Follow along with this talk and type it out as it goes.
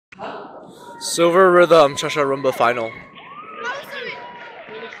Silver Rhythm, Cha-Cha Rumba Final.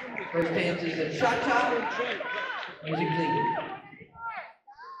 First dance is a Cha-Cha. Music please.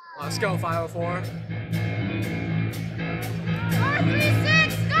 Let's go, 504. 4, 3,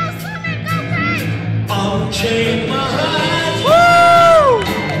 6, go swimming, go crazy! Unchain my heart. Woo!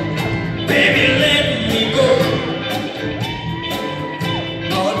 Baby, let me go.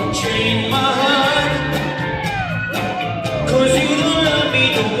 Unchain my heart. 'Cause you don't love me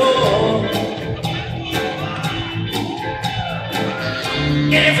no more.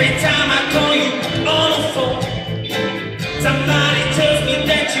 Every time I call you on the phone, somebody tells me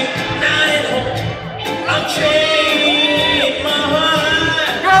that you're not at home. Unchain my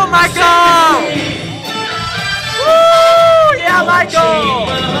heart. Go, Michael! Woo! Yeah, Michael!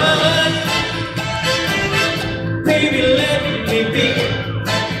 Baby, let me be.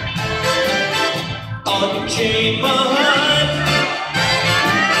 Unchain my heart.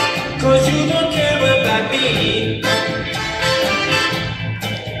 'Cause you don't care about me.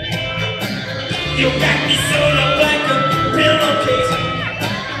 You got me sewn up like a pillowcase,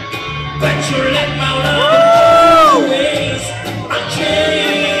 but you let my love go waste.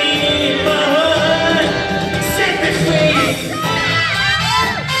 Unchain my heart. Set me free.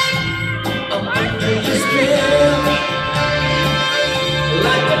 I'm under your spell,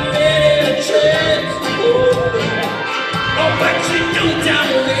 like a man in a trance. Oh, but you know damn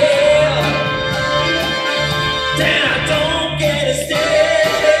well that I don't get a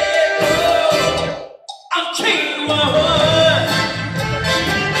step. Oh, unchain my heart.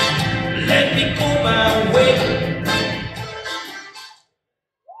 Let me go my way.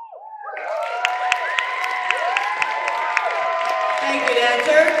 Thank you,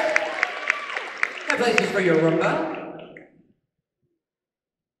 dancer. That places for your Rumba.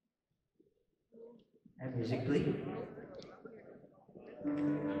 And music please.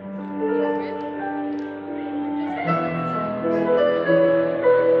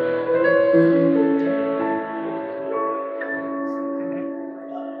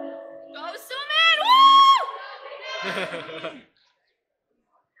 Go swimming,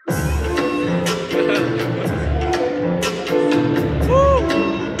 woo!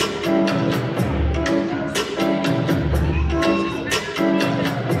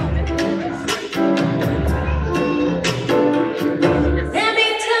 Let me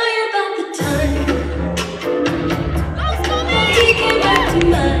tell you about the time Go swimming! he came back to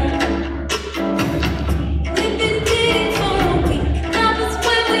mind. We've been dating for a week. That was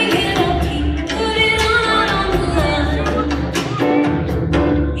when we hit our peak. Put it all on the line.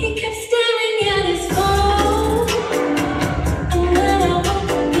 He kept staring at his phone, and when I woke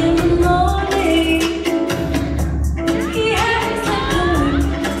up in the morning, he hadn't slept a wink.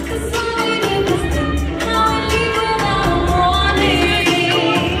 'Cause all we did was think how we leave without a warning.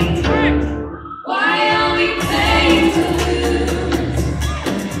 Why are we playing to lose?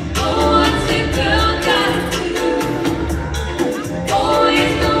 Oh, what's a girl got to do?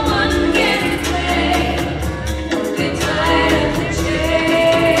 Always the one getting played. We're tired of the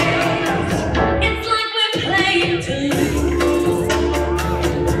chase. It's like we're playing to lose.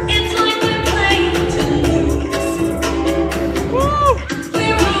 It's like we're playing to lose.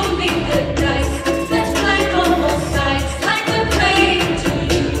 We're rolling the dice. Let's play on both sides. Like we're playing to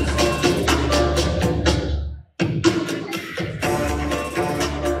lose.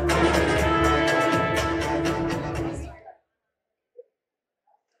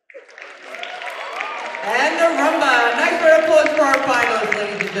 And the Rumba. Nice round of applause for our finals,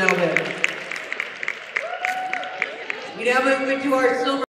 ladies and gentlemen. We now move into our silver.